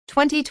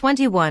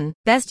2021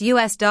 Best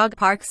U.S. Dog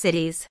Park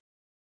Cities.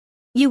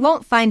 You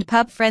won't find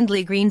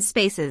pup-friendly green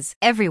spaces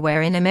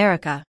everywhere in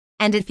America,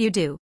 and if you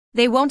do,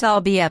 they won't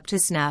all be up to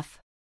snuff.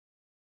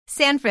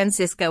 San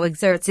Francisco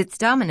exerts its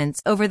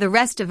dominance over the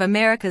rest of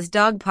America's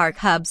dog park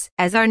hubs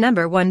as our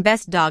 #1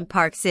 best dog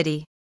park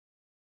city.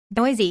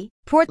 Boise,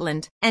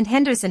 Portland, and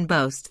Henderson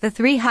boast the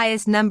 3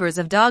 highest numbers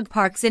of dog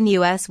parks in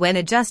U.S. when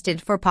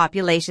adjusted for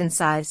population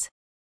size.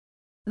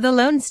 The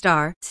Lone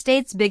Star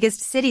State's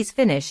biggest cities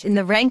finish in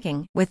the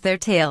ranking with their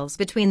tails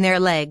between their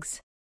legs.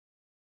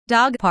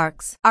 Dog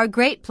parks are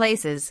great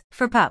places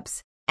for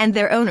pups and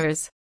their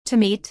owners to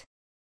meet.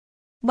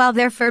 While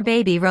their fur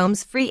baby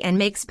roams free and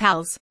makes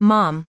pals,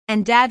 mom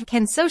and dad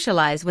can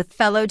socialize with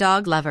fellow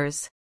dog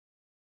lovers.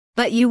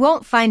 But you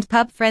won't find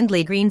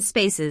pup-friendly green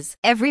spaces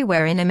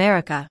everywhere in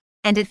America,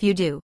 and if you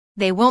do,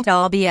 they won't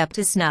all be up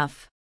to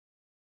snuff.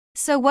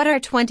 So what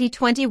are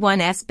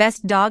 2021's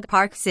best dog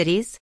park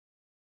cities?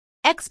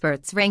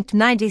 Experts ranked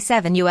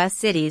 97 U.S.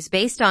 cities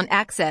based on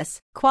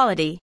access,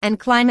 quality, and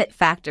climate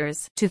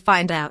factors to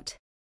find out.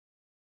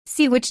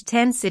 See which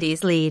 10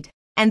 cities lead,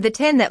 and the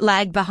 10 that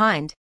lag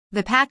behind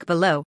the pack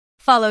below,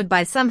 followed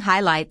by some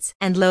highlights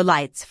and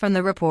lowlights from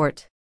the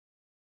report.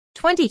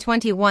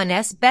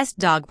 2021's best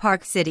dog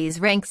park cities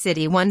rank: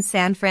 City 1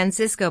 San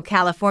Francisco,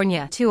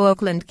 California; 2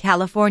 Oakland,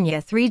 California;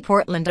 3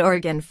 Portland,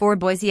 Oregon; 4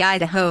 Boise,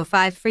 Idaho;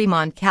 5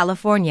 Fremont,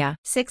 California;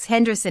 6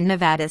 Henderson,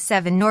 Nevada;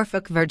 7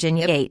 Norfolk,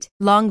 Virginia; 8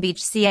 Long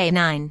Beach, CA;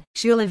 9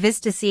 Chula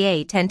Vista,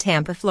 CA; 10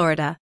 Tampa,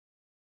 Florida.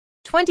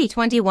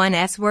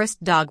 2021's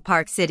worst dog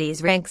park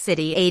cities rank: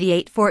 City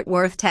 88 Fort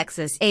Worth,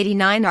 Texas;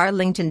 89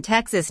 Arlington,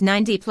 Texas;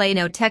 90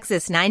 Plano,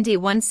 Texas;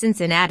 91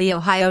 Cincinnati,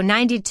 Ohio;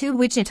 92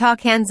 Wichita,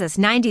 Kansas;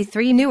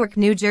 93 Newark,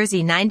 New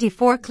Jersey;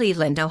 94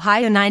 Cleveland,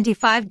 Ohio;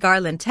 95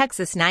 Garland,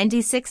 Texas;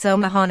 96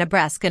 Omaha,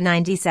 Nebraska;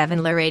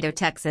 97 Laredo,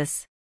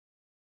 Texas.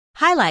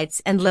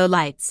 Highlights and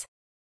lowlights.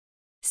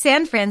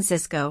 San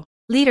Francisco,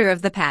 leader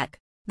of the pack,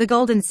 the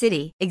Golden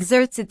City,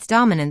 exerts its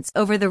dominance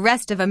over the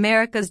rest of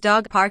America's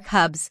dog park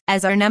hubs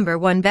as our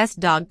 #1 best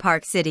dog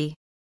park city.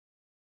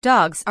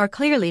 Dogs are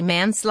clearly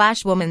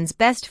man/woman's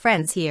best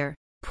friends here.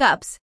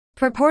 Pups,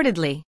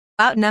 purportedly,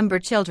 outnumber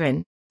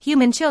children,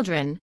 human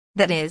children,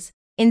 that is,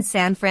 in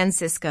San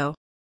Francisco.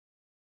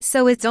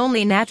 So it's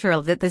only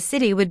natural that the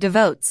city would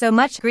devote so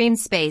much green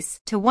space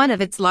to one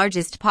of its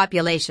largest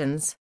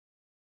populations.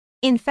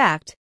 In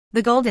fact,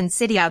 the Golden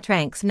City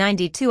outranks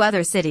 92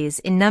 other cities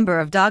in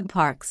number of dog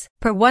parks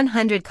per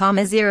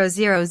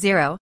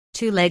 100,000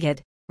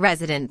 two-legged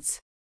residents.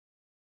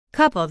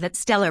 Couple that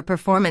stellar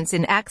performance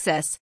in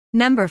access,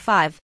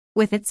 #5,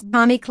 with its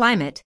balmy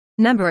climate,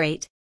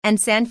 #8, and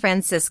San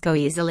Francisco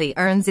easily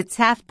earns its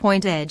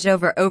half-point edge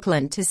over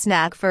Oakland to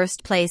snag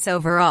first place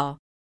overall.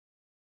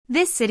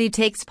 This city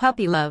takes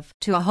puppy love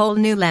to a whole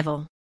new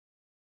level.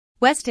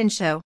 Weston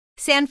Show.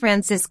 San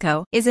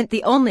Francisco isn't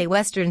the only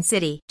Western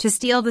city to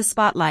steal the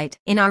spotlight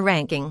in our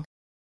ranking.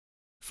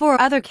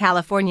 4 other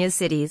California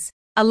cities,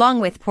 along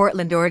with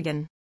Portland,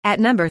 Oregon, at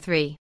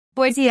 #3,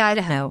 Boise,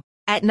 Idaho,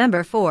 at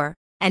 #4,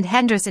 and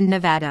Henderson,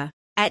 Nevada,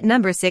 at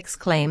 #6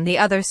 claim the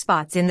other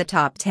spots in the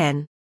top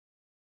 10.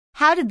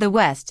 How did the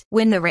West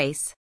win the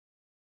race?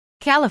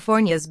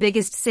 California's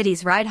biggest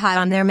cities ride high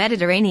on their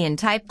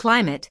Mediterranean-type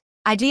climate,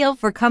 ideal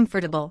for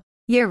comfortable,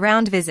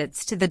 year-round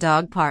visits to the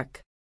dog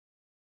park.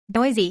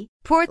 Boise,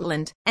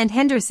 Portland, and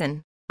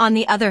Henderson, on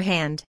the other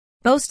hand,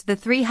 boast the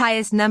 3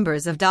 highest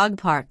numbers of dog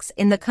parks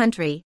in the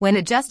country when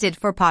adjusted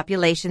for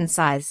population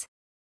size.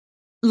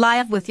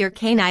 Live with your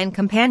canine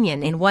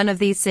companion in one of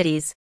these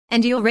cities,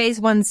 and you'll raise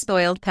one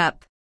spoiled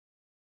pup.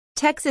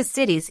 Texas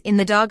cities in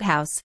the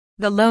doghouse.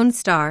 The Lone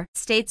Star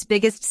State's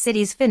biggest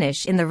cities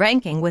finish in the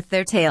ranking with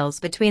their tails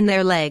between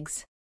their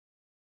legs.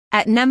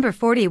 At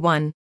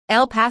 #41,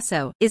 El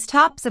Paso is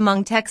tops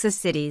among Texas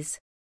cities.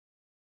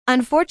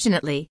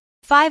 Unfortunately,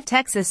 5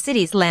 Texas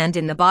cities land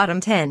in the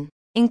bottom 10,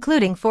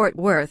 including Fort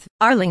Worth,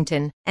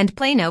 Arlington, and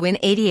Plano in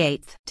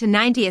 88th to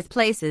 90th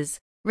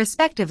places,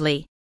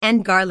 respectively,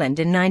 and Garland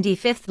in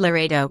 95th.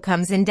 Laredo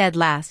comes in dead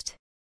last.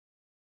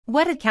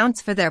 What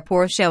accounts for their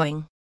poor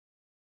showing?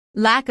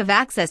 Lack of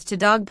access to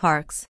dog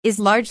parks is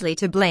largely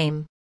to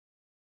blame.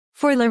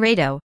 For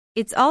Laredo,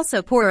 it's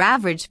also poor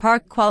average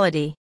park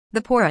quality,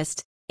 the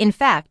poorest, in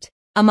fact,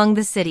 among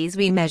the cities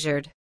we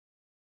measured.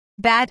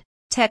 Bad,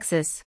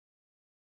 Texas.